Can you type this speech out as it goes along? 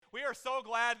We are so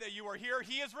glad that you are here.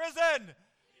 He is risen.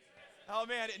 Oh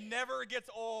man, it never gets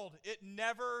old. It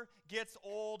never gets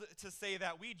old to say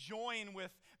that. We join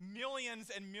with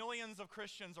millions and millions of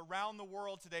Christians around the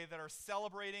world today that are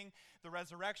celebrating the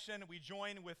resurrection. We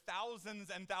join with thousands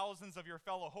and thousands of your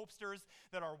fellow Hopesters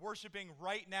that are worshiping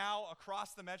right now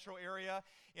across the metro area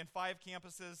in 5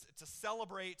 campuses to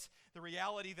celebrate the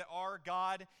reality that our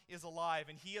God is alive.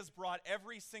 And He has brought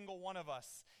every single one of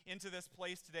us into this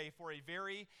place today for a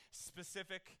very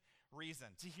specific reason,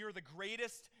 to hear the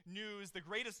greatest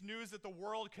news that the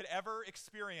world could ever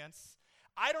experience.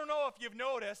 I don't know if you've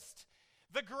noticed,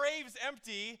 the grave's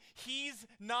empty. He's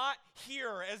not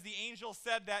here, as the angel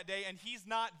said that day, and He's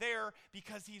not there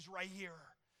because He's right here.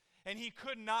 And He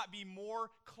could not be more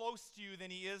close to you than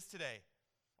He is today.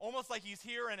 Almost like He's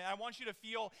here, and I want you to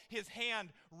feel His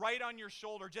hand right on your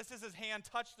shoulder, just as His hand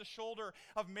touched the shoulder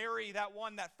of Mary that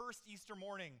first Easter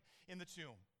morning in the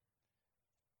tomb.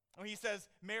 When He says,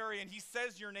 Mary, and He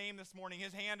says your name this morning,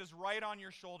 His hand is right on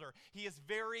your shoulder. He is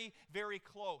very, very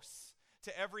close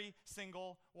to every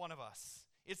single one of us.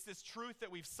 It's this truth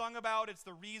that we've sung about. It's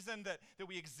the reason that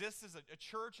we exist as a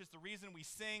church. It's the reason we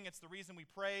sing. It's the reason we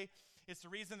pray. It's the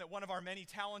reason that one of our many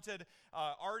talented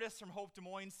artists from Hope Des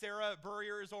Moines, Sarah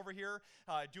Burrier, is over here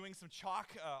doing some chalk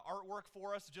artwork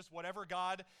for us, just whatever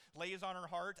God lays on her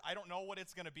heart. I don't know what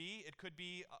it's going to be. It could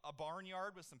be a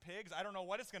barnyard with some pigs. I don't know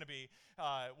what it's going to be.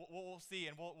 We'll see,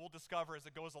 and we'll discover as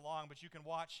it goes along, but you can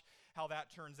watch how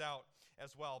that turns out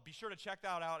as well. Be sure to check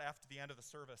that out after the end of the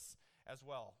service as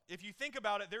well. If you think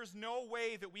about it, there's no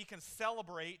way that we can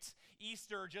celebrate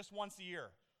Easter just once a year.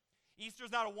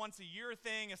 Easter's not a once a year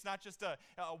thing. It's not just a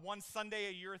one Sunday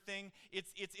a year thing.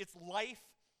 It's life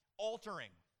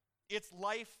altering. It's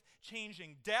life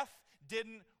changing. Death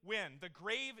didn't win. The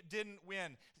grave didn't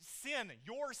win. Sin,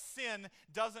 your sin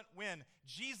doesn't win.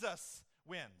 Jesus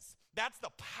wins. That's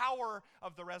the power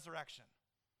of the resurrection.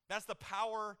 That's the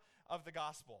power of the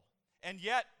gospel. And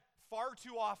yet, far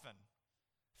too often,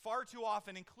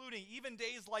 including even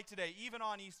days like today, even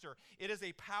on Easter, it is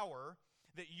a power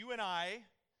that you and I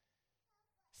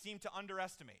seem to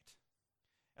underestimate.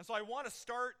 And so I want to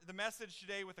start the message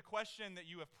today with a question that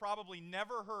you have probably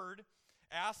never heard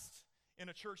asked in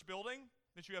a church building,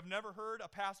 that you have never heard a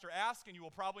pastor ask, and you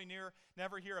will probably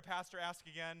never hear a pastor ask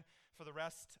again for the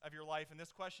rest of your life. And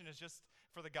this question is just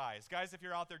for the guys. Guys, if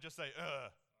you're out there, just say,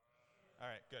 ugh. All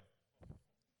right, good.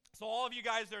 So all of you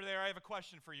guys that are there, I have a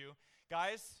question for you.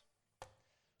 Guys,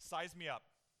 size me up.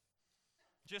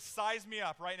 Just size me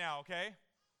up right now, okay?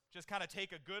 Just kind of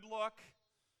take a good look.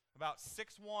 About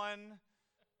 6'1",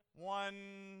 1,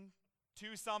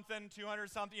 2 something, 200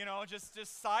 something,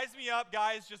 just size me up,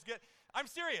 guys. I'm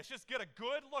serious. Just get a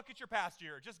good look at your pastor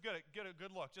here. Just get a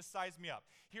good look. Just size me up.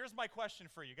 Here's my question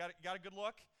for you. Got a good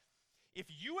look? If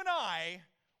you and I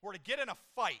were to get in a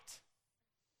fight,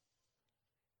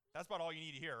 that's about all you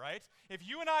need to hear, right? If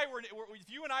you and I were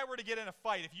to get in a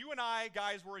fight, if you and I,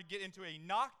 guys, were to get into a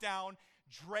knockdown,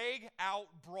 drag-out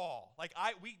brawl, like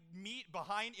we meet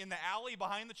in the alley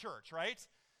behind the church, right?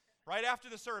 Right after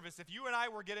the service, if you and I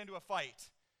were to get into a fight,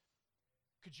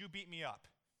 could you beat me up?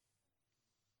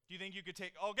 Do you think you could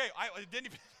take? Okay, I didn't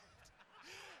even.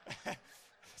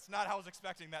 It's not how I was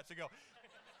expecting that to go.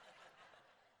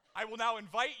 I will now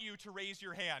invite you to raise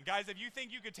your hand, guys. If you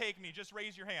think you could take me, just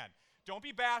raise your hand. Don't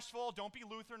be bashful. Don't be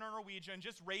Lutheran or Norwegian.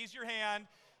 Just raise your hand.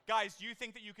 Guys, do you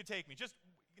think that you could take me? Just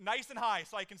nice and high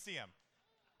so I can see him.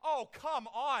 Oh, come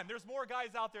on. There's more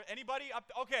guys out there. Anybody?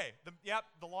 Okay.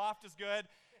 The loft is good.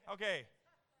 Okay.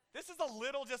 This is a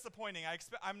little disappointing.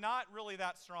 I'm not really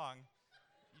that strong.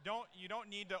 You don't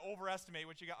need to overestimate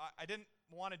what you got. I didn't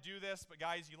want to do this, but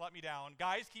guys, you let me down.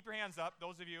 Guys, keep your hands up,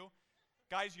 those of you.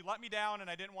 Guys, you let me down, and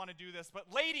I didn't want to do this.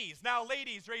 But ladies,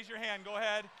 raise your hand. Go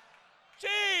ahead.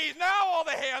 Jeez, now all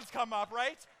the hands come up,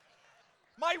 right?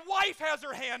 My wife has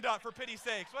her hand up, for pity's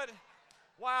sakes. What?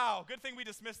 Wow, good thing we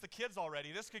dismissed the kids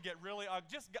already. This could get really,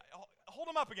 hold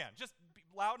them up again. Just be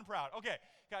loud and proud. Okay,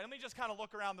 guys, let me just kind of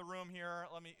look around the room here.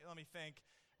 Let me think.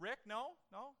 Rick, no?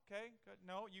 Okay, good.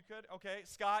 No, you could? Okay,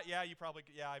 Scott, yeah, you probably,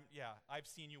 yeah, I've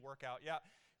seen you work out. Yeah,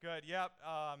 good, yep,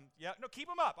 no, keep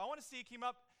them up. I want to see, keep them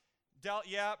up.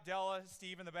 Della,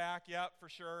 Steve in the back, yep, for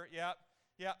sure, yep.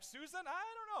 Susan, I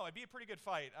don't know. It'd be a pretty good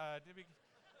fight. I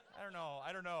don't know.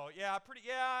 Yeah,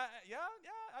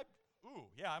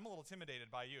 I'm a little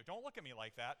intimidated by you. Don't look at me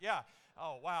like that. Yeah.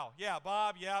 Oh, wow. Yeah,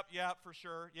 Bob, yep, for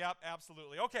sure. Yep,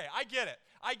 absolutely. Okay, I get it,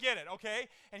 okay?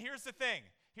 And here's the thing.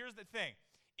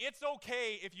 It's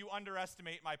okay if you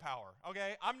underestimate my power,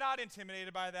 okay? I'm not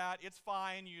intimidated by that. It's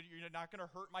fine. You're not going to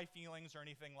hurt my feelings or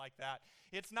anything like that.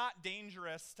 It's not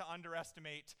dangerous to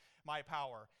underestimate my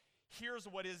power. Here's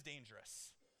what is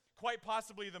dangerous. quite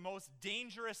possibly the most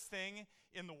dangerous thing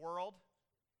in the world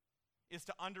is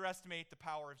to underestimate the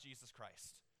power of Jesus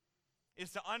Christ,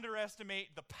 is to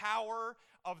underestimate the power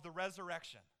of the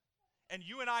resurrection. And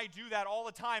you and I do that all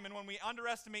the time. And when we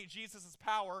underestimate Jesus'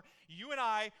 power, you and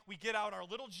I, we get out our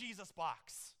little Jesus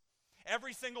box.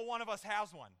 Every single one of us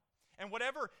has one. And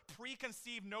whatever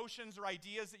preconceived notions or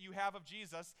ideas that you have of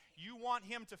Jesus, you want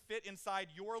him to fit inside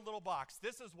your little box.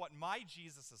 This is what my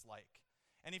Jesus is like.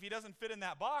 And if he doesn't fit in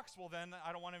that box, well then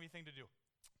I don't want anything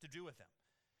to do with him.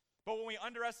 But when we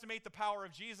underestimate the power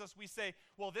of Jesus, we say,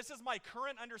 well, this is my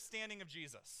current understanding of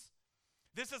Jesus.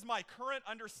 This is my current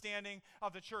understanding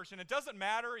of the church. And it doesn't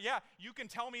matter, yeah, you can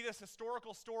tell me this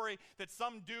historical story that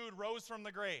some dude rose from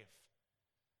the grave.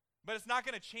 But it's not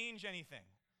going to change anything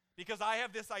because I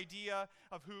have this idea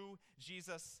of who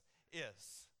Jesus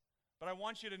is. But I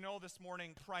want you to know this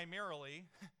morning, primarily,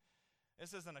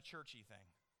 this isn't a churchy thing.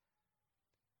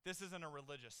 This isn't a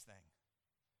religious thing.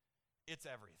 It's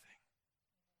everything.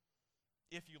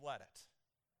 If you let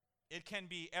it. It can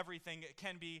be everything. It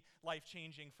can be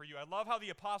life-changing for you. I love how the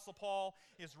Apostle Paul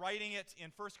is writing it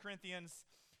in 1 Corinthians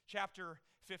chapter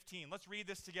 15. Let's read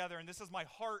this together, and this is my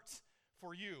heart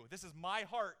for you. This is my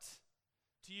heart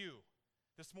to you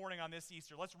this morning on this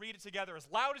Easter. Let's read it together as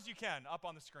loud as you can up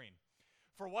on the screen.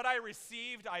 For what I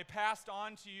received, I passed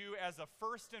on to you as of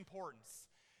first importance,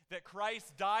 that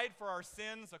Christ died for our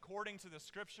sins according to the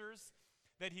Scriptures,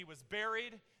 that he was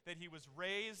buried, that he was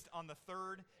raised on the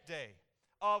third day.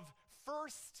 Of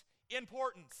first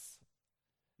importance.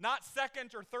 Not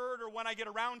second or third or when I get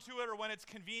around to it or when it's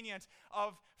convenient.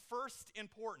 Of first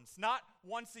importance. Not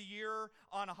once a year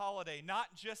on a holiday.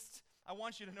 Not just, I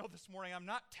want you to know this morning, I'm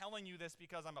not telling you this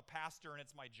because I'm a pastor and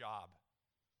it's my job.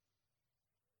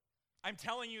 I'm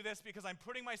telling you this because I'm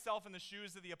putting myself in the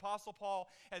shoes of the Apostle Paul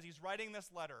as he's writing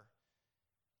this letter.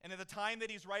 And at the time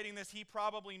that he's writing this, he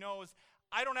probably knows,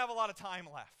 I don't have a lot of time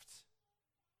left.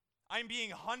 I'm being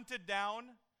hunted down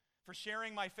for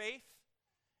sharing my faith,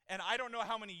 and I don't know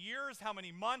how many years, how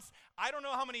many months, I don't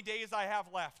know how many days I have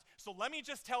left. So let me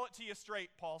just tell it to you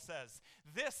straight, Paul says.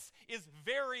 This is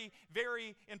very,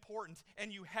 very important,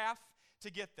 and you have to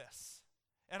get this.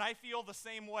 And I feel the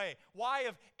same way. Why,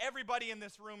 of everybody in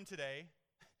this room today,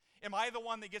 am I the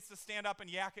one that gets to stand up and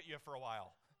yak at you for a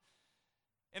while?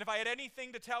 And if I had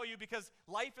anything to tell you, because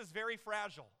life is very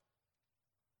fragile.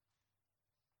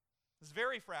 It's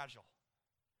very fragile.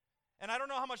 And I don't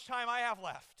know how much time I have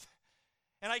left.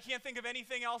 And I can't think of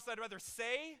anything else I'd rather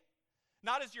say,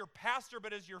 not as your pastor,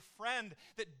 but as your friend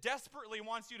that desperately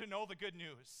wants you to know the good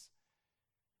news.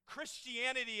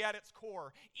 Christianity at its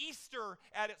core, Easter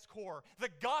at its core, the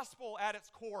gospel at its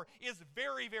core is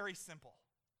very, very simple.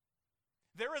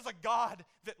 There is a God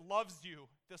that loves you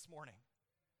this morning.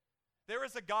 There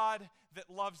is a God that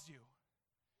loves you.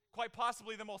 Quite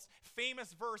possibly the most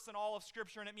famous verse in all of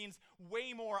Scripture, and it means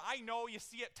way more. I know you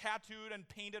see it tattooed and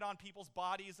painted on people's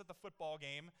bodies at the football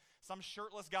game. Some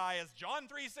shirtless guy is John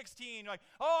 3:16. You're like,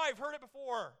 oh, I've heard it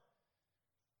before.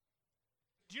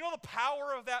 Do you know the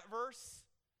power of that verse?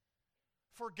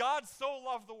 For God so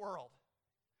loved the world.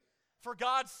 For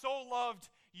God so loved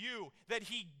you that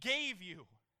he gave you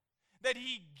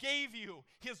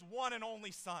his one and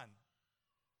only Son.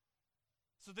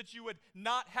 So that you would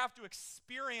not have to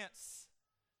experience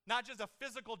not just a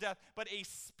physical death, but a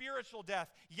spiritual death.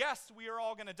 Yes, we are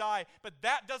all going to die, but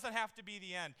that doesn't have to be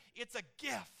the end. It's a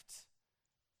gift.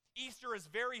 Easter is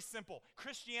very simple.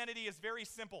 Christianity is very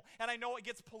simple. And I know it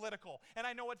gets political, and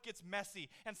I know it gets messy,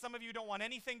 and some of you don't want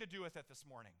anything to do with it this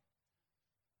morning.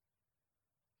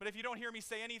 But if you don't hear me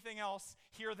say anything else,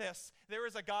 hear this. There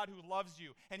is a God who loves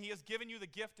you, and he has given you the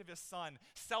gift of his Son.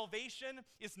 Salvation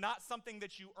is not something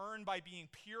that you earn by being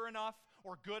pure enough,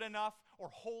 or good enough, or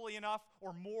holy enough,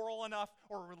 or moral enough,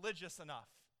 or religious enough.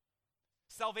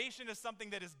 Salvation is something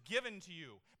that is given to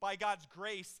you by God's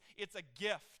grace. It's a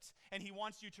gift, and he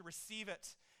wants you to receive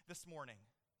it this morning.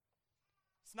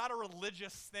 It's not a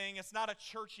religious thing. It's not a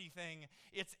churchy thing.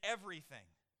 It's everything.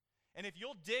 And if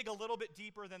you'll dig a little bit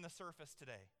deeper than the surface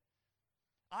today,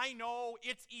 I know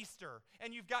it's Easter,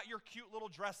 and you've got your cute little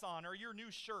dress on, or your new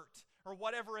shirt, or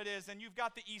whatever it is, and you've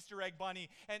got the Easter egg bunny,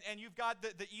 and you've got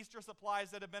the Easter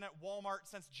supplies that have been at Walmart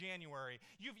since January.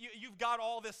 You've got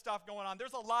all this stuff going on.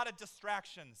 There's a lot of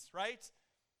distractions, right?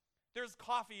 There's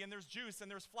coffee, and there's juice,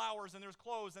 and there's flowers, and there's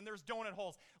clothes, and there's donut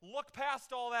holes. Look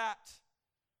past all that.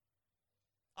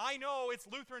 I know it's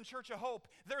Lutheran Church of Hope.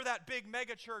 They're that big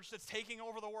mega church that's taking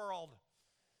over the world.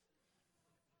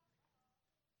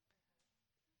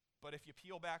 But if you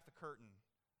peel back the curtain,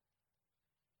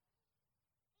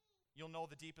 you'll know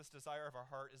the deepest desire of our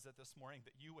heart is that this morning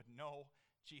that you would know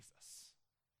Jesus.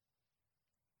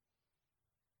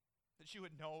 that you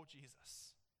would know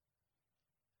Jesus.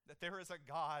 That there is a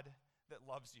God that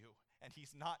loves you, and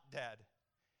he's not dead.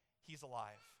 He's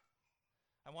alive.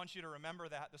 I want you to remember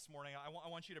that this morning. I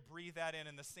want you to breathe that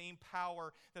in the same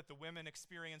power that the women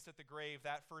experienced at the grave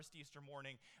that first Easter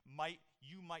morning.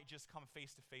 You might just come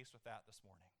face to face with that this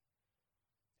morning.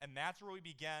 And that's where we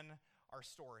begin our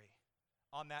story,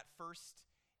 on that first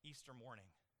Easter morning.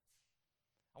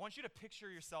 I want you to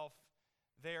picture yourself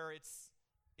there. It's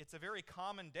a very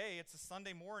common day. It's a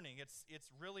Sunday morning. It's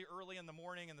really early in the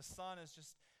morning, and the sun is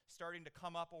just starting to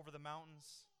come up over the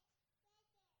mountains.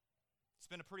 It's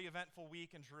been a pretty eventful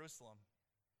week in Jerusalem.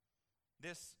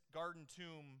 This garden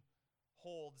tomb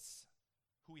holds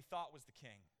who we thought was the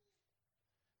king.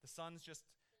 The sun's just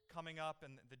coming up,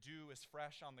 and the dew is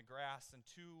fresh on the grass, and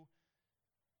two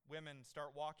women start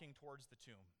walking towards the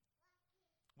tomb.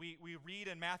 We read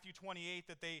in Matthew 28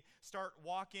 that they start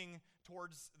walking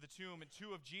towards the tomb, and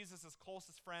two of Jesus'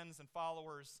 closest friends and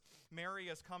followers, Mary,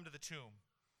 has come to the tomb.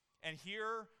 And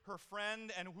here, her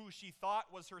friend and who she thought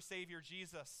was her Savior,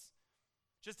 Jesus,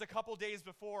 just a couple days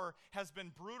before, has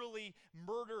been brutally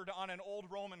murdered on an old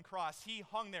Roman cross. He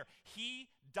hung there. He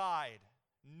died,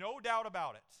 no doubt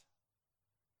about it.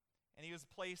 And he was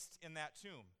placed in that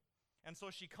tomb. And so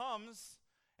she comes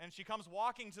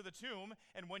walking to the tomb,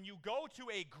 and when you go to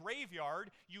a graveyard,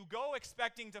 you go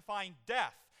expecting to find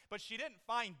death. But she didn't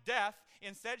find death.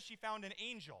 Instead, she found an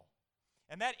angel.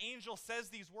 And that angel says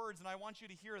these words, and I want you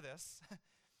to hear this.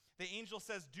 The angel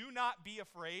says, "Do not be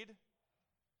afraid,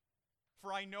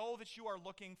 for I know that you are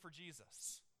looking for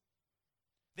Jesus."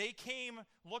 They came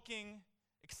looking,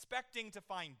 expecting to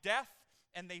find death,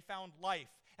 and they found life.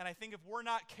 And I think if we're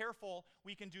not careful,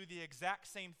 we can do the exact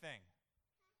same thing.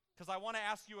 Because I want to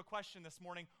ask you a question this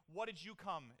morning. What did you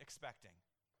come expecting?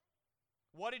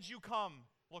 What did you come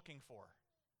looking for?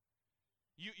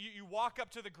 You walk up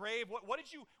to the grave. What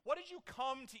did you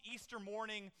come to Easter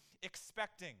morning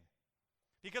expecting?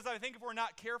 Because I think if we're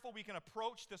not careful, we can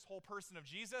approach this whole person of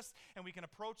Jesus, and we can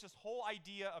approach this whole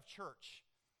idea of church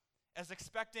as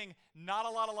expecting not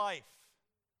a lot of life,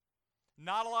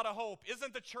 not a lot of hope.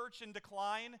 Isn't the church in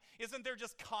decline? Isn't there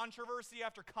just controversy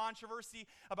after controversy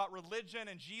about religion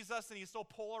and Jesus, and he's so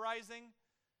polarizing?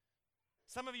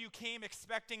 Some of you came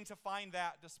expecting to find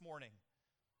that this morning.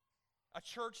 A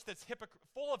church that's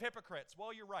full of hypocrites.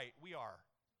 Well, you're right, we are.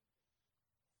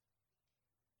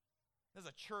 There's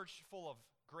a church full of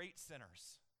great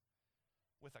sinners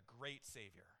with a great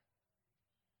Savior.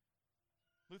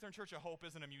 Lutheran Church of Hope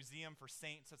isn't a museum for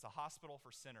saints, it's a hospital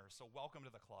for sinners. So welcome to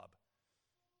the club.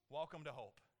 Welcome to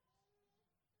hope.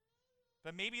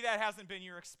 But maybe that hasn't been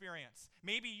your experience.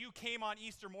 Maybe you came on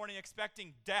Easter morning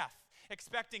expecting death,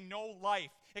 expecting no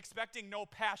life, expecting no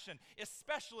passion,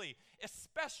 especially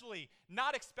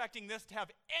not expecting this to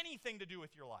have anything to do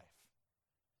with your life.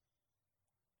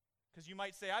 Because you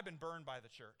might say, I've been burned by the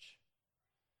church.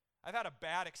 I've had a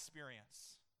bad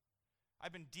experience.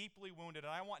 I've been deeply wounded,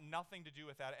 and I want nothing to do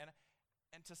with that.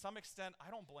 And to some extent, I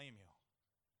don't blame you.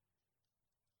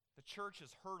 The church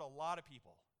has hurt a lot of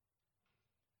people.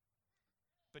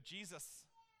 But Jesus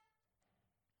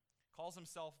calls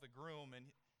himself the groom, and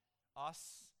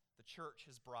us, the church,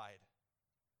 his bride.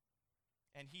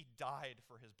 And he died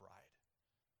for his bride.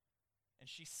 And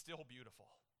she's still beautiful.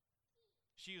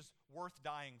 She is worth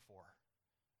dying for.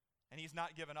 And he's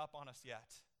not given up on us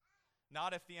yet.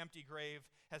 Not if the empty grave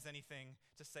has anything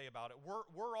to say about it.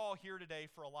 We're all here today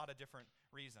for a lot of different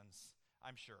reasons,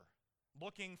 I'm sure.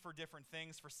 Looking for different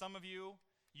things. For some of you,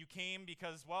 you came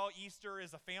because, well, Easter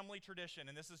is a family tradition,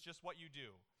 and this is just what you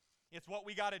do. It's what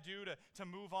we got to do to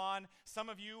move on. Some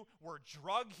of you were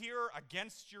drugged here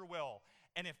against your will.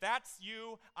 And if that's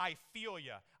you, I feel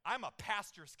you. I'm a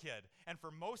pastor's kid. And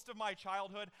for most of my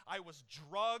childhood, I was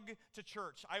drugged to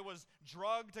church. I was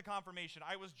drugged to confirmation.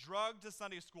 I was drugged to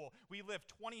Sunday school. We lived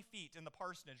 20 feet in the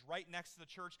parsonage right next to the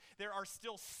church. There are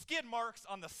still skid marks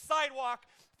on the sidewalk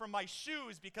from my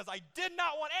shoes because I did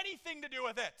not want anything to do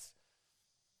with it.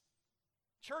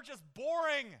 Church is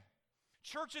boring.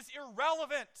 Church is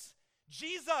irrelevant.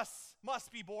 Jesus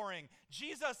must be boring.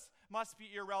 Jesus must be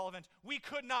irrelevant. We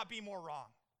could not be more wrong.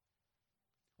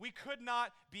 We could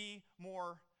not be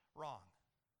more wrong.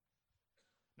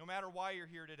 No matter why you're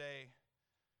here today,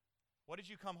 what did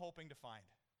you come hoping to find?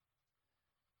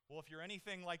 Well, if you're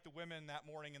anything like the women that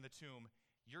morning in the tomb,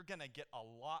 you're going to get a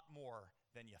lot more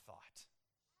than you thought.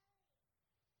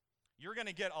 You're going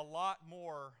to get a lot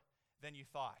more than you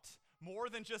thought. More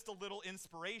than just a little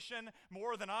inspiration,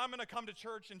 more than I'm going to come to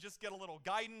church and just get a little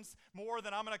guidance, more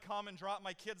than I'm going to come and drop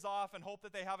my kids off and hope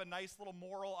that they have a nice little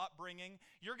moral upbringing.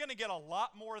 You're going to get a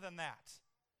lot more than that.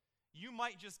 You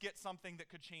might just get something that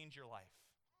could change your life.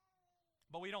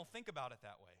 But we don't think about it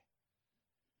that way.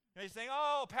 You're saying,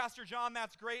 oh, Pastor John,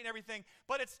 that's great and everything,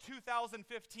 but it's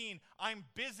 2015. I'm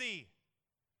busy.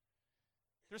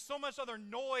 There's so much other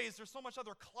noise. There's so much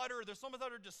other clutter. There's so much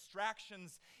other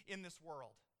distractions in this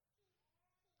world.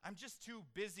 I'm just too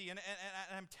busy, and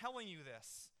I'm telling you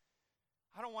this.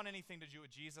 I don't want anything to do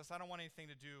with Jesus. I don't want anything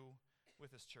to do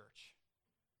with this church.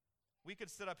 We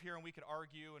could sit up here and we could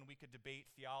argue and we could debate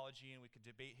theology and we could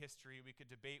debate history. We could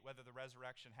debate whether the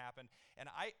resurrection happened. And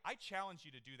I challenge you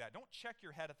to do that. Don't check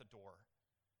your head at the door.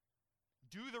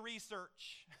 Do the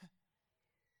research.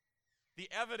 The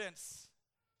evidence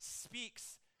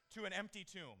speaks to an empty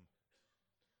tomb.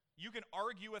 You can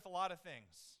argue with a lot of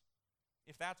things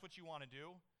if that's what you want to do,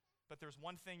 but there's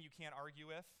one thing you can't argue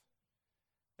with.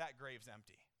 That grave's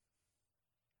empty.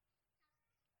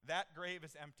 That grave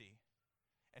is empty.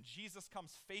 And Jesus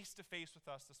comes face to face with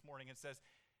us this morning and says,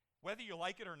 whether you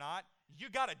like it or not, you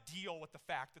got to deal with the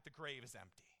fact that the grave is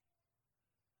empty.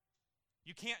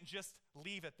 You can't just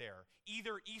leave it there.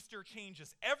 Either Easter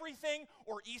changes everything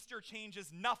or Easter changes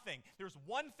nothing. There's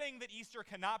one thing that Easter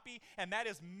cannot be, and that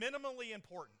is minimally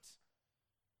important.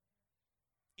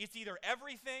 It's either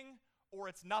everything or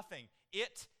it's nothing.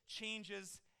 It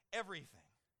changes everything.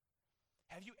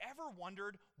 Have you ever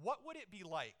wondered what would it be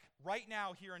like right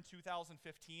now here in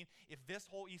 2015 if this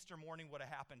whole Easter morning would have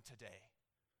happened today?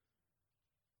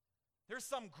 There's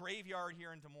some graveyard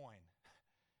here in Des Moines,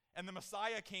 and the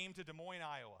Messiah came to Des Moines,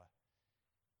 Iowa.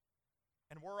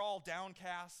 And we're all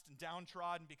downcast and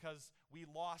downtrodden because we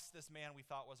lost this man we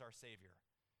thought was our Savior.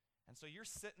 And so you're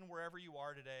sitting wherever you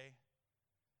are today,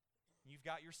 and you've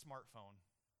got your smartphone.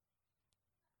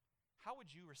 How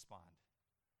would you respond?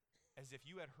 As if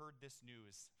you had heard this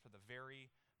news for the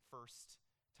very first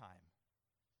time.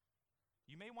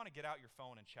 You may want to get out your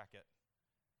phone and check it,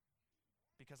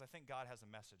 because I think God has a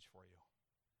message for you.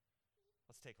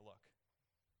 Let's take a look.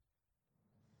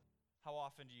 How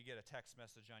often do you get a text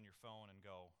message on your phone and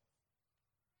go,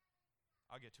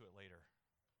 I'll get to it later?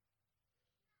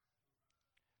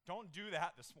 Don't do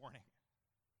that this morning.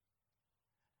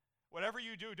 Whatever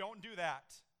you do, don't do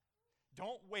that.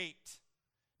 Don't wait.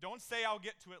 Don't say I'll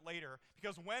get to it later,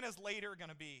 because when is later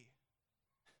going to be?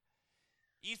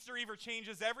 Easter either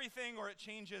changes everything or it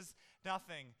changes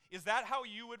nothing. Is that how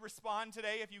you would respond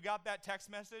today if you got that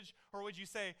text message? Or would you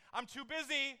say, I'm too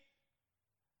busy.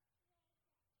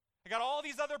 I got all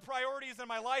these other priorities in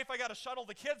my life. I got to shuttle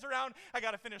the kids around. I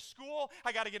got to finish school.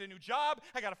 I got to get a new job.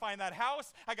 I got to find that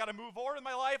house. I got to move forward in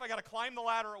my life. I got to climb the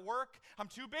ladder at work. I'm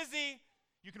too busy.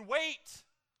 You can wait.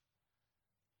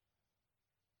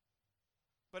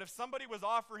 But if somebody was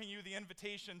offering you the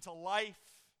invitation to life,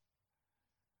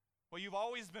 what you've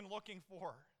always been looking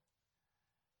for,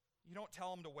 you don't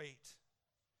tell them to wait.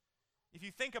 If you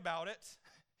think about it,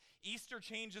 Easter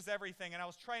changes everything. And I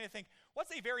was trying to think, what's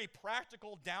a very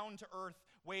practical, down-to-earth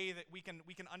way that we can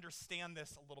understand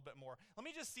this a little bit more? Let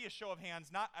me just see a show of hands.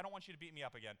 I don't want you to beat me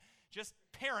up again. Just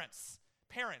parents.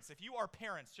 Parents, if you are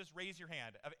parents, just raise your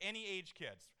hand of any age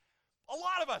kids. A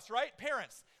lot of us, right?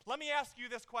 Parents. Let me ask you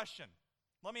this question.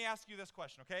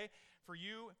 Okay? For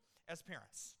you as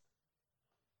parents.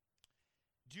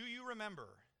 Do you remember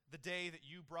the day that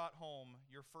you brought home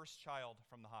your first child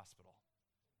from the hospital?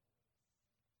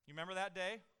 You remember that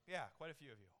day? Yeah, quite a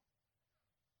few of you.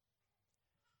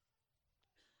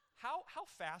 How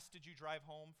fast did you drive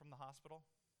home from the hospital?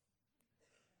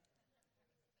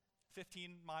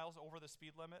 15 miles over the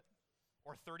speed limit?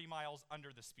 Or 30 miles under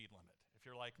the speed limit, if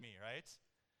you're like me, right?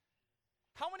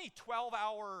 How many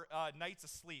 12-hour nights of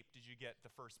sleep did you get the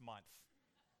first month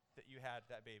that you had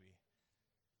that baby?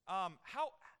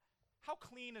 How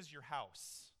clean is your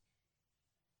house?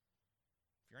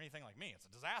 If you're anything like me, it's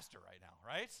a disaster right now,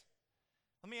 right?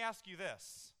 Let me ask you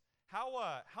this.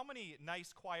 How many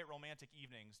nice, quiet, romantic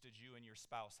evenings did you and your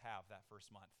spouse have that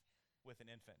first month with an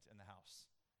infant in the house,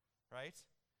 right?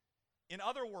 In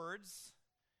other words,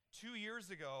 2 years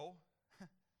ago,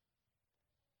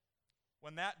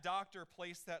 when that doctor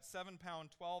placed that 7-pound,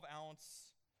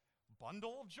 12-ounce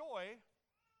bundle of joy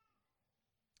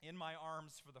in my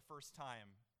arms for the first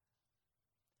time,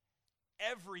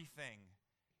 everything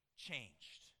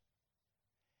changed.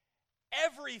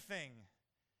 Everything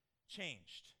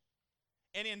changed.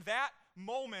 And in that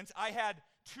moment, I had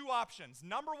two options.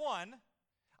 Number one,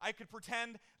 I could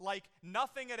pretend like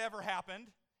nothing had ever happened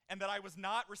and that I was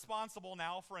not responsible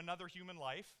now for another human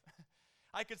life.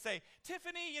 I could say,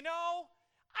 Tiffany, I don't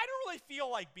really feel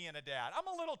like being a dad. I'm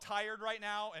a little tired right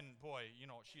now. And boy, you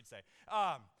know what she'd say.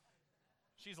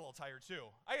 She's a little tired too.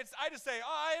 I just say,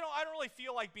 I don't really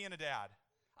feel like being a dad.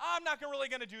 I'm not really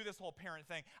going to do this whole parent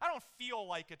thing. I don't feel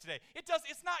like it today. It's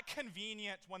not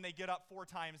convenient when they get up 4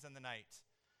 times in the night.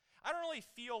 I don't really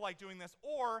feel like doing this.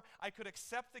 Or I could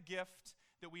accept the gift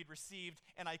that we'd received,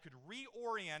 and I could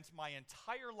reorient my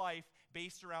entire life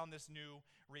based around this new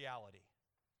reality.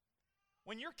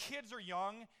 When your kids are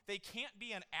young, they can't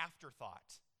be an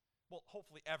afterthought. Well,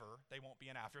 hopefully ever they won't be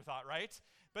an afterthought, right?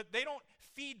 But they don't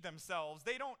feed themselves.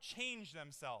 They don't change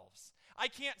themselves. I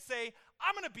can't say,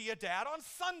 I'm going to be a dad on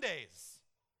Sundays.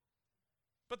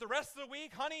 But the rest of the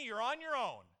week, honey, you're on your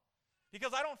own.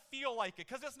 Because I don't feel like it,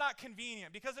 because it's not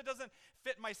convenient, because it doesn't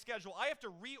fit my schedule. I have to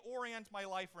reorient my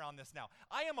life around this now.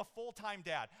 I am a full-time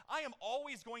dad. I am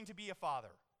always going to be a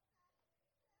father.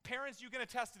 Parents, you can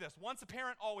attest to this. Once a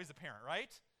parent, always a parent,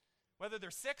 right? Whether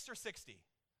they're 6 or 60.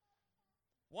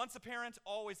 Once a parent,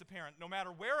 always a parent. No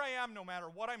matter where I am, no matter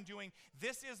what I'm doing,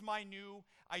 this is my new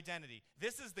identity.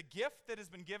 This is the gift that has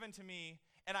been given to me,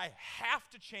 and I have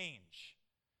to change.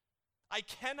 I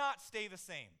cannot stay the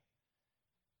same.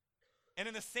 And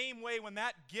in the same way, when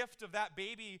that gift of that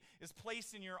baby is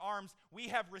placed in your arms, we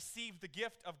have received the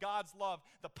gift of God's love,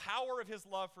 the power of his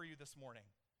love for you this morning.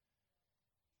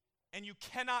 And you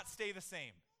cannot stay the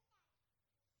same.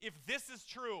 If this is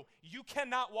true, you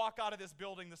cannot walk out of this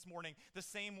building this morning the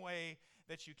same way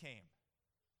that you came.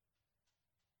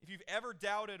 If you've ever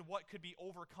doubted what could be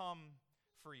overcome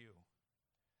for you,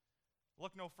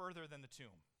 look no further than the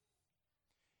tomb.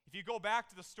 If you go back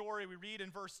to the story, we read in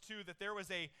verse 2 that there was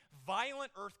a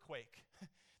violent earthquake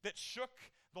that shook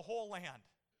the whole land.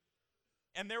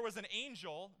 And there was an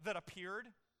angel that appeared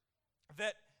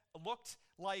that looked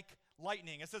like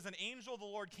lightning. It says, an angel of the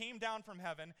Lord came down from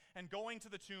heaven and going to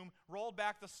the tomb, rolled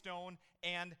back the stone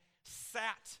and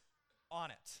sat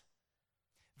on it.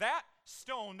 That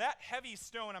stone, that heavy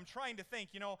stone, I'm trying to think,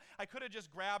 I could have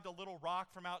just grabbed a little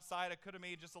rock from outside. I could have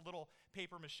made just a little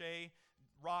paper mache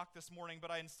rock this morning, but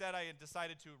instead I had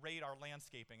decided to raid our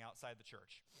landscaping outside the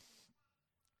church.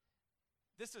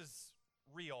 This is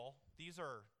real. These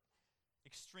are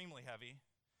extremely heavy.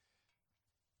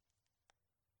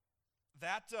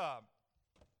 That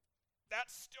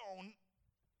stone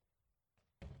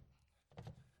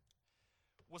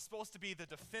was supposed to be the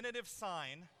definitive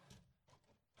sign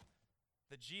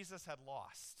that Jesus had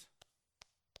lost.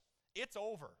 It's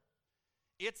over.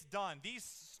 It's done. These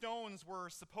stones were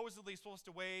supposedly supposed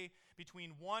to weigh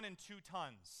between 1 and 2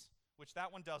 tons, which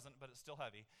that one doesn't, but it's still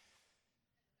heavy.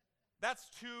 That's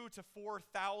 2,000 to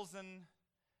 4,000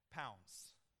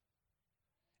 pounds.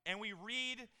 And we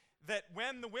read that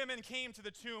when the women came to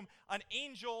the tomb, an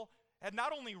angel had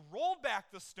not only rolled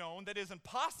back the stone that is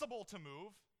impossible to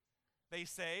move, they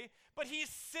say, but he's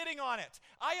sitting on it.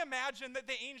 I imagine that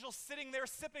the angel's sitting there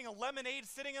sipping a lemonade,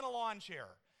 sitting in a lawn chair.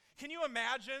 Can you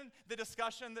imagine the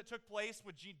discussion that took place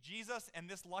with Jesus and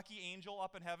this lucky angel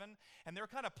up in heaven? And they're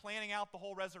kind of planning out the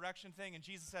whole resurrection thing, and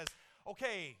Jesus says,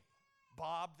 okay,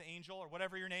 Bob, the angel, or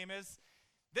whatever your name is,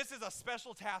 this is a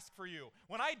special task for you.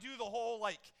 When I do the whole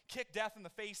kick death in the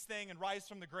face thing and rise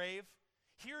from the grave,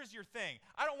 here's your thing.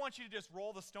 I don't want you to just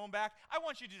roll the stone back. I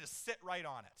want you to just sit right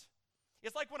on it.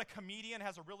 It's like when a comedian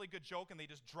has a really good joke and they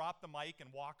just drop the mic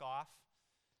and walk off.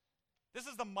 This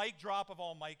is the mic drop of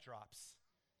all mic drops.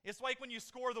 It's like when you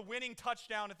score the winning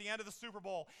touchdown at the end of the Super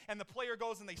Bowl and the player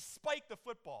goes and they spike the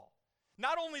football.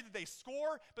 Not only did they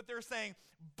score, but they're saying,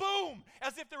 boom,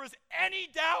 as if there was any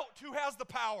doubt who has the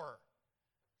power.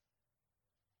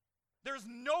 There's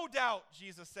no doubt,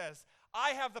 Jesus says,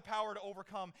 I have the power to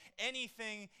overcome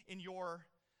anything in your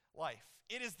life.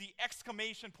 It is the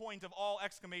exclamation point of all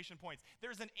exclamation points.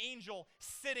 There's an angel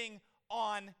sitting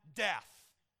on death.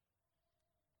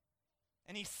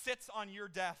 And he sits on your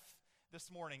death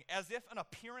this morning, as if an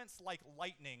appearance like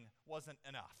lightning wasn't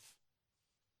enough.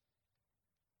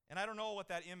 And I don't know what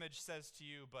that image says to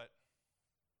you, but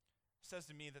it says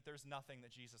to me that there's nothing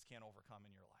that Jesus can't overcome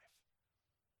in your life.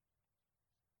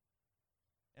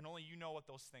 And only you know what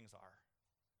those things are.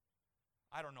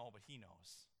 I don't know, but he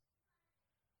knows.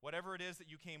 Whatever it is that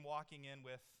you came walking in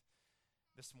with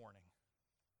this morning,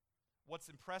 what's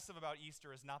impressive about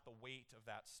Easter is not the weight of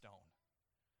that stone.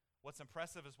 What's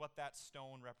impressive is what that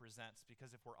stone represents,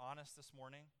 because if we're honest this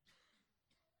morning,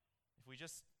 if we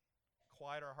just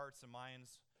quiet our hearts and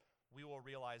minds, we will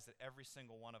realize that every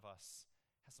single one of us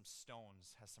has some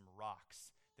stones, has some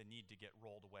rocks that need to get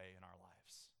rolled away in our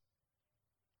lives.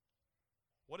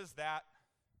 What does that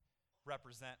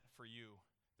represent for you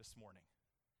this morning?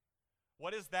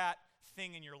 What is that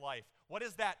thing in your life? What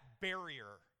is that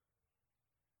barrier?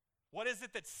 What is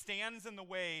it that stands in the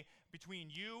way between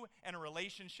you and a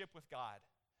relationship with God?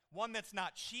 One that's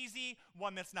not cheesy,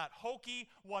 one that's not hokey,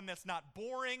 one that's not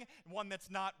boring, one that's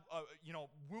not,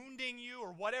 wounding you,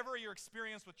 or whatever your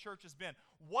experience with church has been.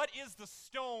 What is the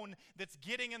stone that's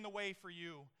getting in the way for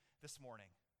you this morning?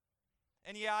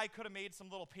 And yeah, I could have made some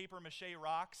little paper mache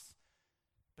rocks,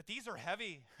 but these are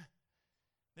heavy.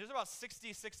 There's about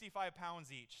 60, 65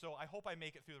 pounds each, so I hope I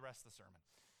make it through the rest of the sermon.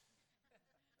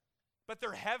 But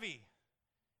they're heavy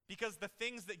because the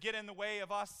things that get in the way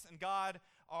of us and God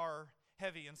are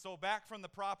heavy. And so back from the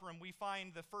prop room, we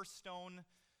find the first stone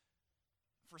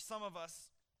for some of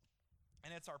us,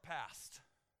 and it's our past.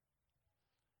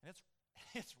 And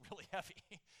it's really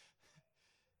heavy.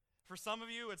 For some of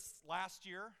you, it's last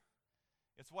year.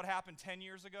 It's what happened 10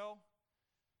 years ago.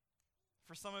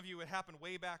 For some of you, it happened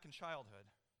way back in childhood.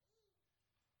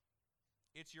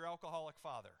 It's your alcoholic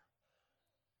father.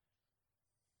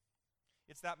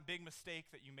 It's that big mistake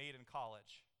that you made in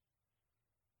college.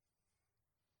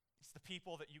 It's the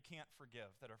people that you can't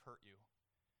forgive that have hurt you.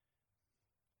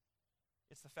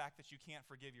 It's the fact that you can't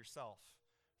forgive yourself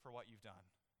for what you've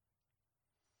done.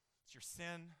 It's your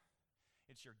sin.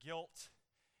 It's your guilt.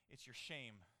 It's your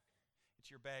shame. It's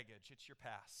your baggage. It's your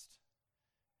past.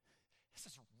 This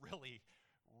is really,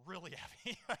 really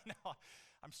heavy. I know.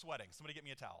 I'm sweating. Somebody get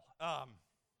me a towel.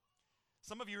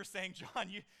 Some of you are saying, John,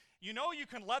 you know you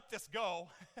can let this go.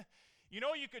 You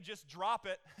know you could just drop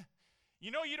it. You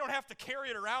know you don't have to carry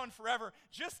it around forever.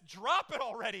 Just drop it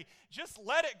already. Just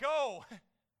let it go.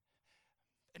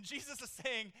 And Jesus is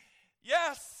saying,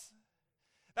 yes,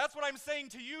 that's what I'm saying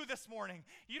to you this morning.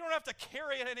 You don't have to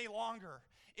carry it any longer.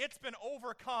 It's been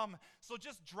overcome, so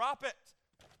just drop it.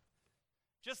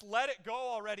 Just let it go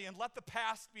already and let the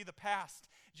past be the past.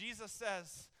 Jesus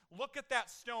says, look at that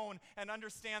stone and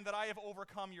understand that I have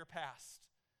overcome your past.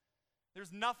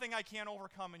 There's nothing I can't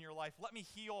overcome in your life. Let me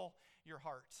heal your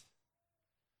heart.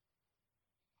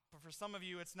 But for some of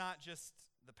you, it's not just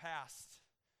the past.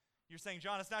 You're saying,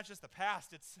 John, it's not just the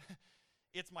past,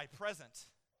 it's my present.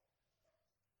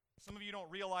 Some of you don't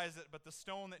realize it, but the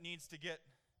stone that needs to get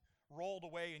rolled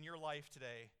away in your life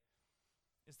today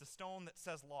is the stone that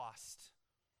says lost.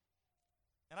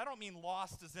 And I don't mean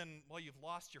lost as in, well, you've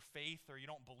lost your faith or you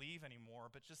don't believe anymore,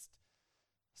 but just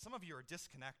some of you are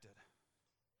disconnected.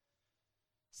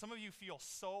 Some of you feel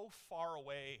so far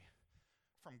away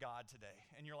from God today,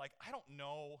 and you're like, I don't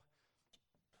know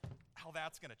how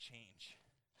that's going to change.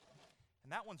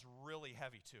 And that one's really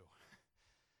heavy too.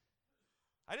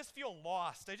 I just feel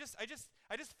lost. I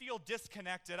just feel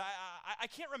disconnected. I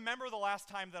can't remember the last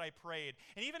time that I prayed.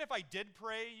 And even if I did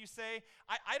pray, you say,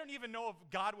 I don't even know if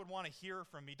God would want to hear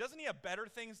from me. Doesn't he have better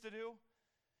things to do?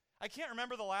 I can't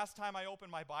remember the last time I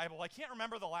opened my Bible. I can't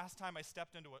remember the last time I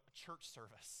stepped into a church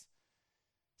service.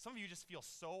 Some of you just feel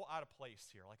so out of place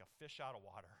here, like a fish out of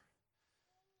water.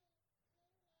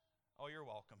 Oh, you're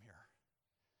welcome here.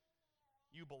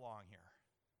 You belong here.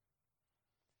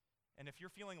 And if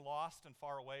you're feeling lost and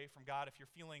far away from God, if you're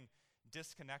feeling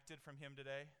disconnected from him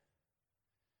today,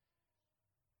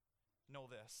 know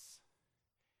this: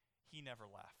 he never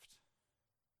left.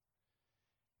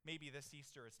 Maybe this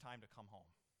Easter it's time to come home.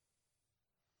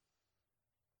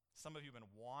 Some of you have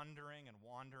been wandering and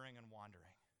wandering and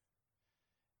wandering,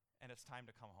 and it's time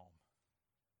to come home.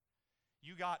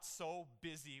 You got so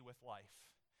busy with life.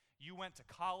 You went to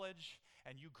college,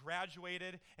 and you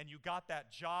graduated, and you got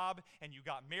that job, and you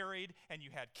got married, and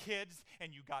you had kids,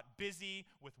 and you got busy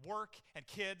with work and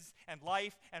kids and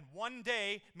life, and one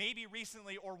day, maybe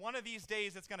recently, or one of these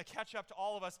days, it's going to catch up to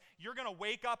all of us. You're going to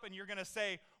wake up and you're going to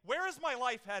say, where is my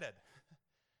life headed?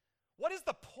 What is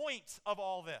the point of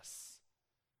all this?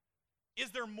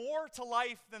 Is there more to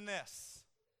life than this?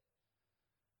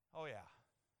 Oh yeah.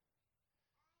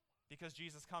 Because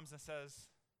Jesus comes and says,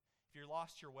 if you're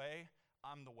lost your way,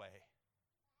 I'm the way.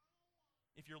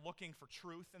 If you're looking for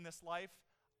truth in this life,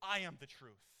 I am the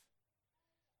truth.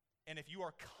 And if you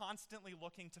are constantly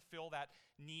looking to fill that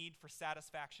need for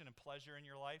satisfaction and pleasure in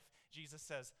your life, Jesus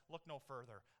says, look no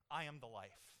further. I am the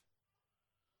life.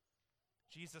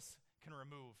 Jesus can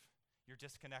remove your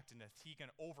disconnectedness. He can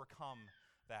overcome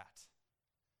that.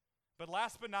 But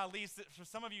last but not least, for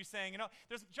some of you saying,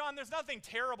 John, there's nothing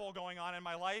terrible going on in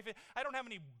my life. I don't have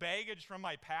any baggage from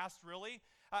my past, really.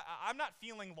 I'm not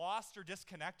feeling lost or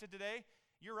disconnected today.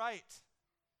 You're right.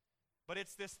 But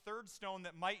it's this third stone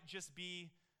that might just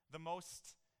be the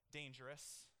most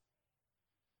dangerous.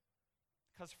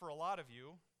 Because for a lot of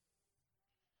you,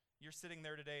 you're sitting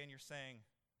there today and you're saying,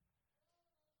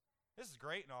 this is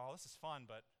great and all, this is fun,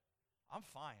 but I'm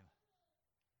fine.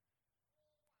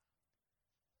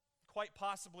 Quite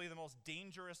possibly the most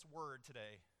dangerous word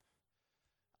today,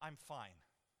 I'm fine.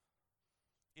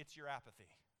 It's your apathy.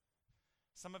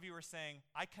 Some of you are saying,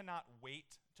 I cannot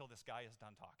wait till this guy is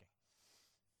done talking.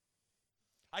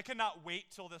 I cannot wait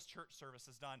till this church service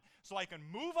is done so I can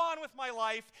move on with my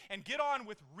life and get on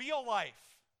with real life.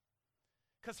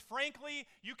 Because frankly,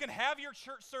 you can have your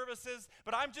church services,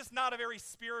 but I'm just not a very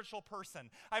spiritual person.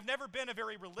 I've never been a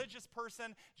very religious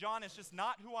person. John is just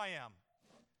not who I am.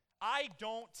 I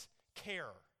don't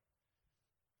care.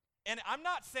 And I'm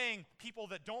not saying people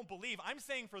that don't believe. I'm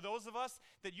saying for those of us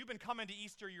that you've been coming to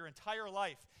Easter your entire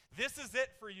life, this is it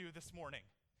for you this morning.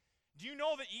 Do you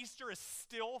know that Easter is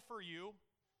still for you?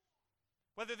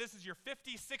 Whether this is your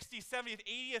 50th, 60th, 70th,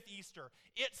 80th Easter,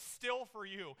 it's still for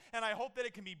you. And I hope that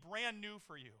it can be brand new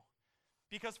for you.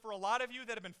 Because for a lot of you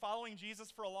that have been following Jesus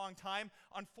for a long time,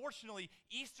 unfortunately,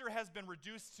 Easter has been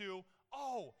reduced to,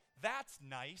 oh, that's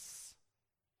nice.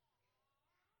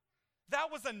 That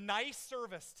was a nice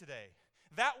service today.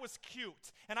 That was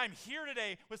cute. And I'm here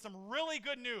today with some really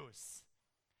good news.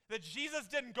 That Jesus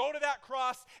didn't go to that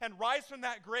cross and rise from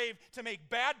that grave to make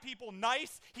bad people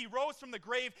nice. He rose from the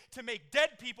grave to make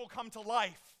dead people come to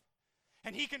life.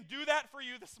 And he can do that for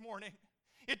you this morning.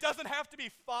 It doesn't have to be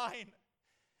fine.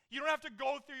 You don't have to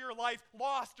go through your life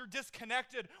lost or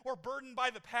disconnected or burdened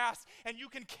by the past, and you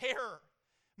can care.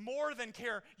 More than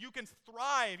care, you can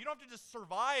thrive. You don't have to just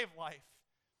survive life.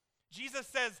 Jesus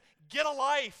says, get a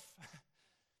life.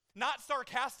 Not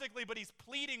sarcastically, but he's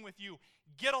pleading with you,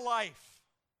 get a life.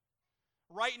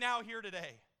 Right now, here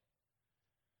today.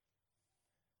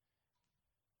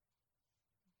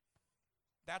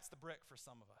 That's the brick for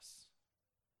some of us.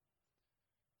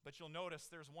 But you'll notice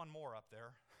there's one more up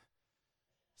there.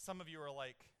 Some of you are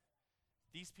like,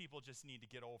 these people just need to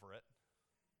get over it.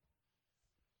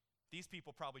 These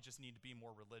people probably just need to be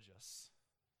more religious.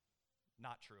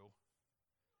 Not true.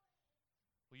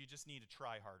 Well, you just need to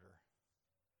try harder.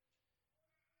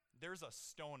 There's a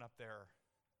stone up there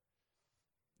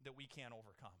that we can't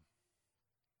overcome.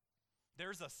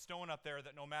 There's a stone up there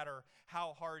that no matter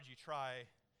how hard you try,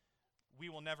 we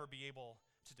will never be able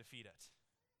to defeat it.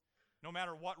 No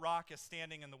matter what rock is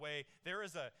standing in the way, there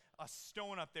is a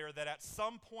stone up there that at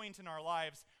some point in our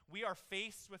lives, we are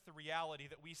faced with the reality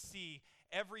that we see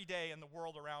every day in the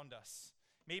world around us.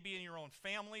 Maybe in your own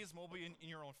families, maybe in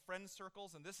your own friend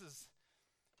circles, and this is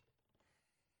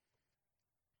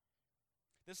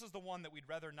the one that we'd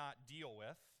rather not deal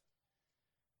with.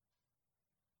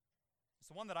 It's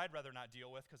the one that I'd rather not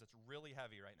deal with because it's really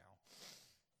heavy right now.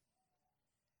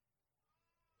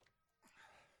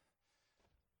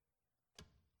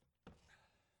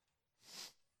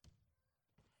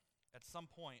 At some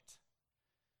point,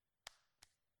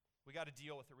 we got to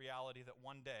deal with the reality that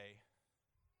one day,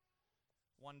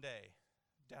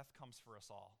 death comes for us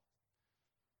all.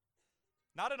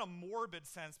 Not in a morbid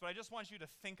sense, but I just want you to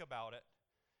think about it.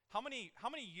 How many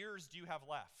years do you have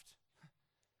left?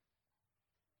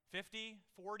 50,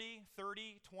 40,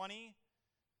 30, 20,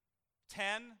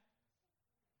 10,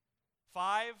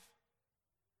 5?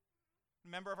 A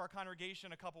member of our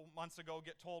congregation a couple months ago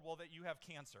get told, well, that you have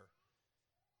cancer.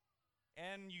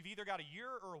 And you've either got a year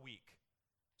or a week.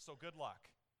 So good luck.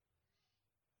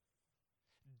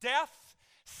 Death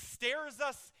stares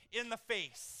us in the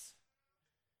face.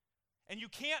 And you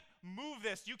can't move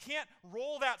this. You can't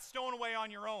roll that stone away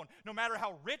on your own. No matter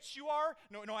how rich you are,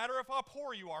 no matter how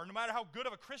poor you are, no matter how good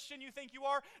of a Christian you think you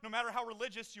are, no matter how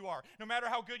religious you are, no matter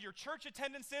how good your church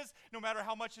attendance is, no matter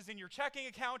how much is in your checking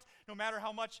account, no matter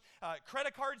how much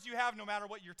credit cards you have, no matter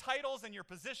what your titles and your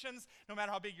positions, no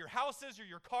matter how big your house is or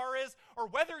your car is, or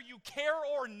whether you care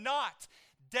or not,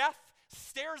 death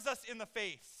stares us in the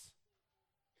face.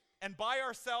 And by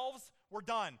ourselves, we're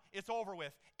done. It's over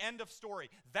with. End of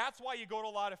story. That's why you go to a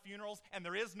lot of funerals and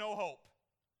there is no hope.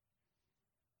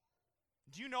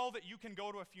 Do you know that you can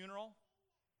go to a funeral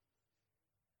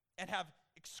and have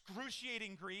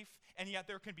excruciating grief and yet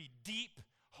there can be deep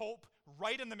hope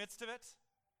right in the midst of it?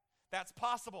 That's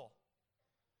possible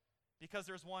because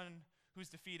there's one who's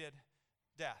defeated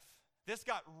death. This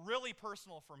got really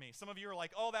personal for me. Some of you are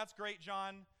like, oh, that's great,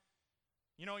 John.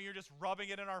 You know, you're just rubbing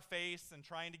it in our face and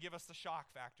trying to give us the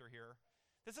shock factor here.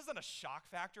 This isn't a shock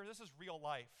factor. This is real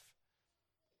life.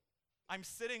 I'm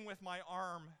sitting with my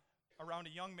arm around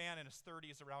a young man in his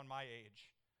 30s around my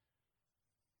age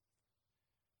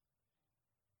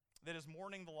that is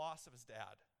mourning the loss of his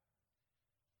dad.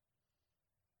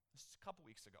 This is a couple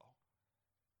weeks ago.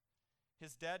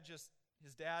 His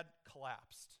dad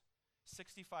collapsed,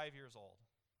 65 years old.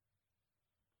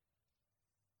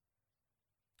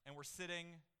 And we're sitting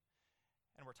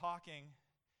and we're talking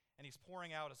and he's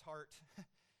pouring out his heart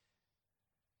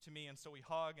to me, and so we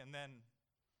hug, and then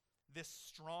this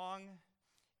strong,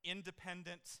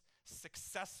 independent,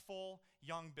 successful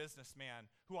young businessman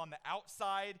who on the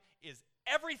outside is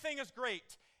everything is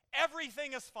great,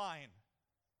 everything is fine.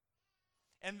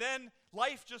 And then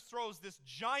life just throws this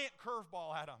giant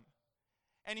curveball at him.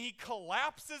 And he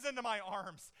collapses into my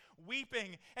arms,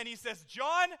 weeping, and he says,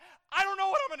 John, I don't know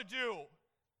what I'm going to do.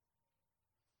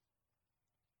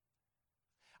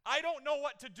 I don't know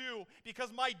what to do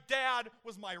because my dad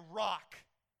was my rock.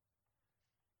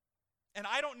 And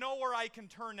I don't know where I can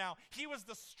turn now. He was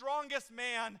the strongest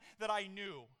man that I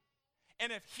knew.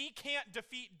 And if he can't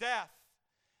defeat death,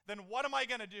 then what am I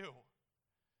going to do?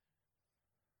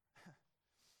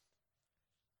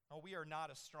 Oh, we are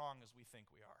not as strong as we think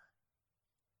we are.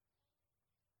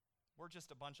 We're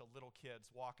just a bunch of little kids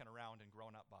walking around in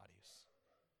grown-up bodies.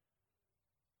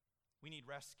 We need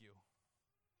rescue.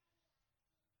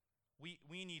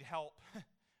 We need help.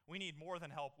 We need more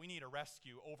than help. We need a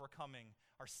rescue overcoming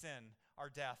our sin, our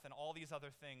death, and all these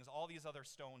other things, all these other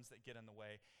stones that get in the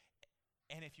way.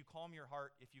 And if you calm your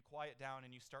heart, if you quiet down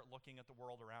and you start looking at the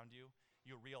world around you,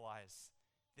 you'll realize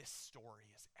this story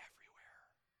is everywhere.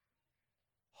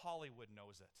 Hollywood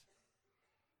knows it.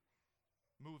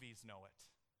 Movies know it.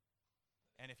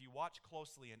 And if you watch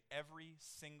closely in every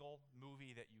single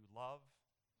movie that you love,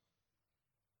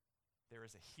 there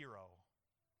is a hero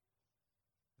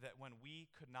that when we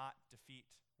could not defeat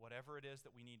whatever it is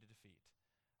that we need to defeat,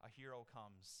 a hero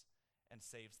comes and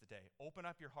saves the day. Open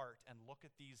up your heart and look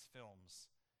at these films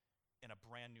in a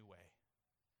brand new way.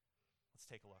 Let's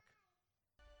take a look.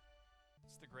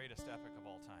 It's the greatest epic of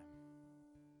all time.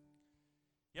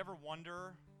 You ever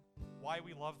wonder why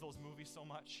we love those movies so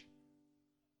much?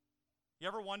 You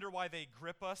ever wonder why they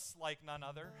grip us like none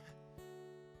other?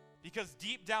 Because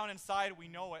deep down inside we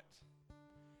know it.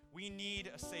 We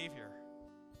need a Savior.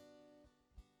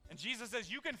 And Jesus says,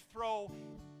 you can throw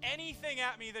anything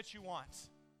at me that you want.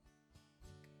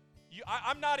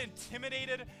 I'm not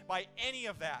intimidated by any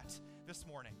of that this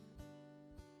morning.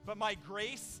 But my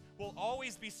grace will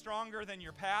always be stronger than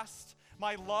your past.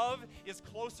 My love is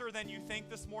closer than you think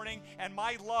this morning. And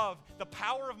my love, the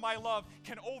power of my love,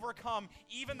 can overcome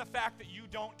even the fact that you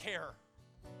don't care.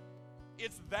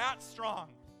 It's that strong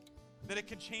that it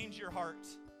can change your heart.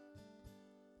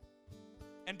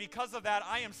 And because of that,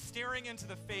 I am staring into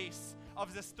the face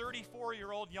of this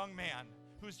 34-year-old young man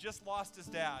who's just lost his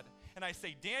dad. And I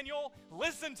say, Daniel,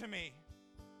 listen to me.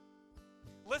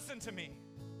 Listen to me.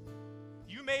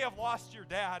 You may have lost your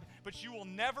dad, but you will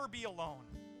never be alone.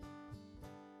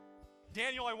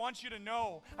 Daniel, I want you to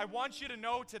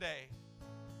know today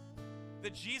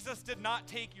that Jesus did not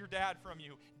take your dad from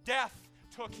you. Death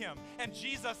took him, and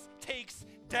Jesus takes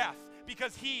death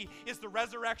because he is the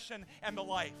resurrection and the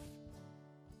life.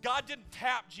 God didn't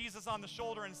tap Jesus on the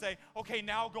shoulder and say, okay,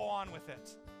 now go on with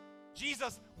it.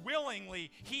 Jesus willingly,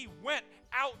 he went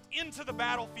out into the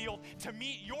battlefield to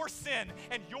meet your sin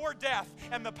and your death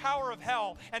and the power of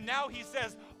hell. And now he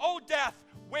says, oh death,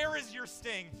 where is your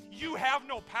sting? You have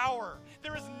no power.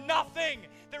 There is nothing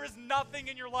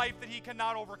in your life that he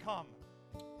cannot overcome.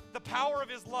 The power of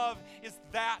his love is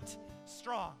that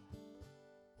strong.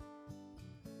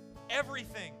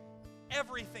 Everything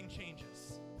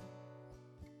changes.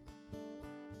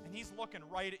 And he's looking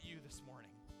right at you this morning.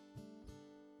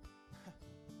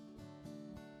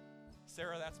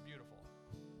 Sarah, that's beautiful.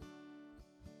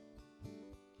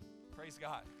 Praise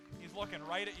God. He's looking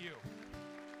right at you.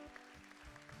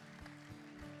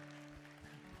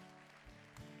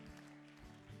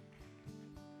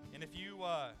 And if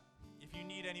you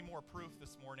need any more proof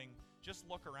this morning, just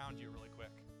look around you really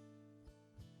quick.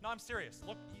 No, I'm serious.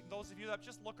 Look, those of you that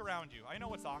just look around you. I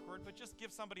know it's awkward, but just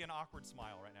give somebody an awkward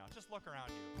smile right now. Just look around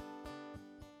you.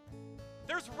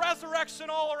 There's resurrection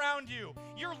all around you.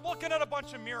 You're looking at a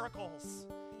bunch of miracles.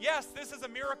 Yes, this is a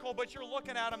miracle, but you're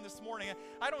looking at them this morning.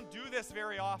 I don't do this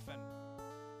very often,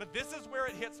 but this is where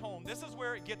it hits home. This is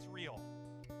where it gets real.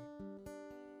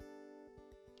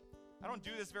 I don't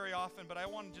do this very often, but I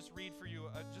want to just read for you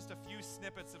just a few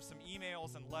snippets of some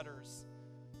emails and letters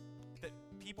that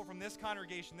people from this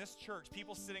congregation, this church,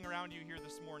 people sitting around you here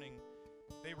this morning,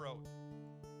 they wrote.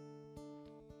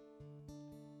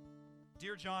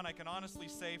 Dear John, I can honestly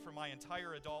say for my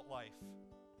entire adult life,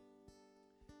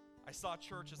 I saw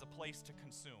church as a place to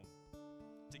consume,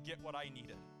 to get what I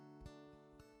needed,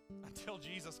 until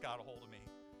Jesus got a hold of me.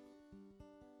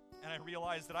 And I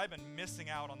realized that I've been missing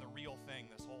out on the real thing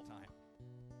this whole time.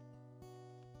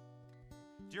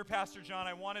 Dear Pastor John,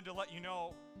 I wanted to let you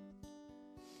know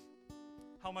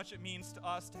how much it means to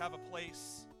us to have a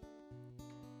place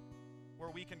where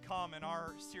we can come and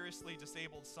our seriously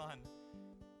disabled son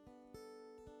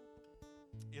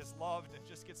is loved and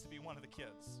just gets to be one of the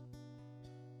kids.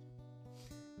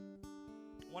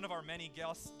 One of our many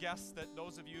guests that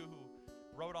those of you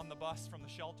who rode on the bus from the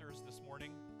shelters this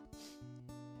morning,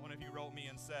 one of you wrote me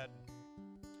and said,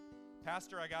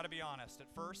 Pastor, I got to be honest. At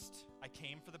first, I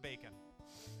came for the bacon.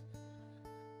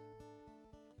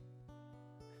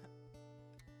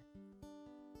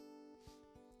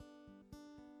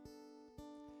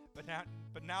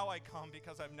 But now I come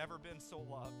because I've never been so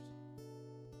loved.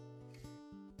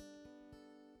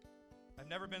 I've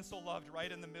never been so loved right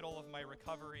in the middle of my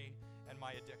recovery and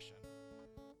my addiction.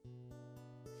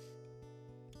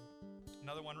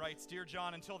 Another one writes, Dear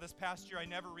John, until this past year, I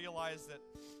never realized that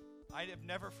I have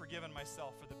never forgiven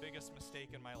myself for the biggest mistake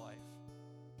in my life.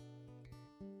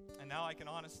 And now I can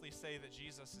honestly say that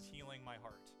Jesus is healing my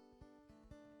heart.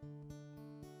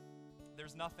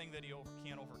 There's nothing that he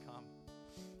can't overcome.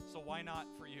 So why not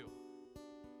for you?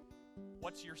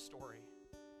 What's your story?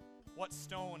 What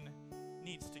stone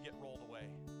needs to get rolled away?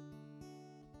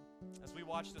 As we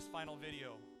watch this final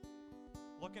video,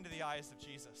 look into the eyes of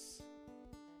Jesus.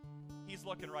 He's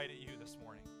looking right at you this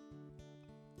morning.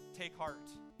 Take heart.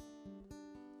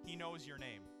 He knows your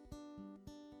name,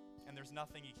 and there's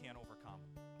nothing he can't overcome.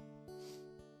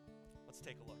 Let's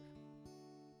take a look.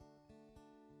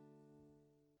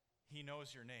 He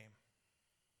knows your name.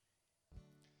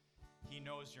 He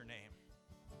knows your name.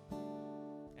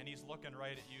 And he's looking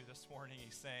right at you this morning.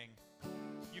 He's saying,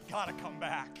 you've got to come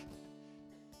back.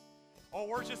 Oh,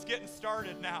 we're just getting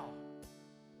started now.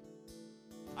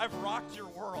 I've rocked your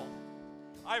world.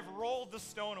 I've rolled the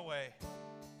stone away.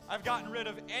 I've gotten rid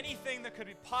of anything that could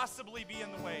possibly be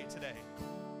in the way today.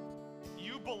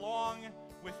 You belong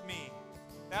with me.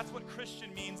 That's what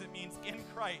Christian means. It means in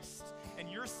Christ. And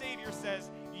your Savior says,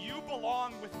 you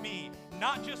belong with me,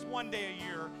 not just one day a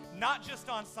year, not just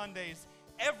on Sundays,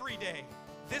 every day.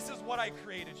 This is what I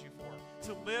created you for,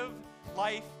 to live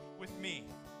life with me.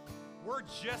 We're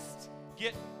just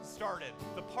getting started.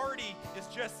 The party is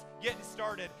just getting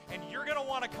started, and you're going to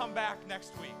want to come back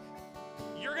next week.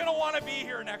 You're going to want to be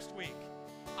here next week.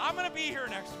 I'm going to be here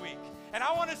next week, and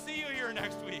I want to see you here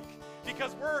next week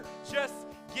because we're just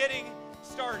getting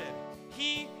started.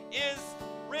 He is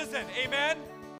risen. Amen?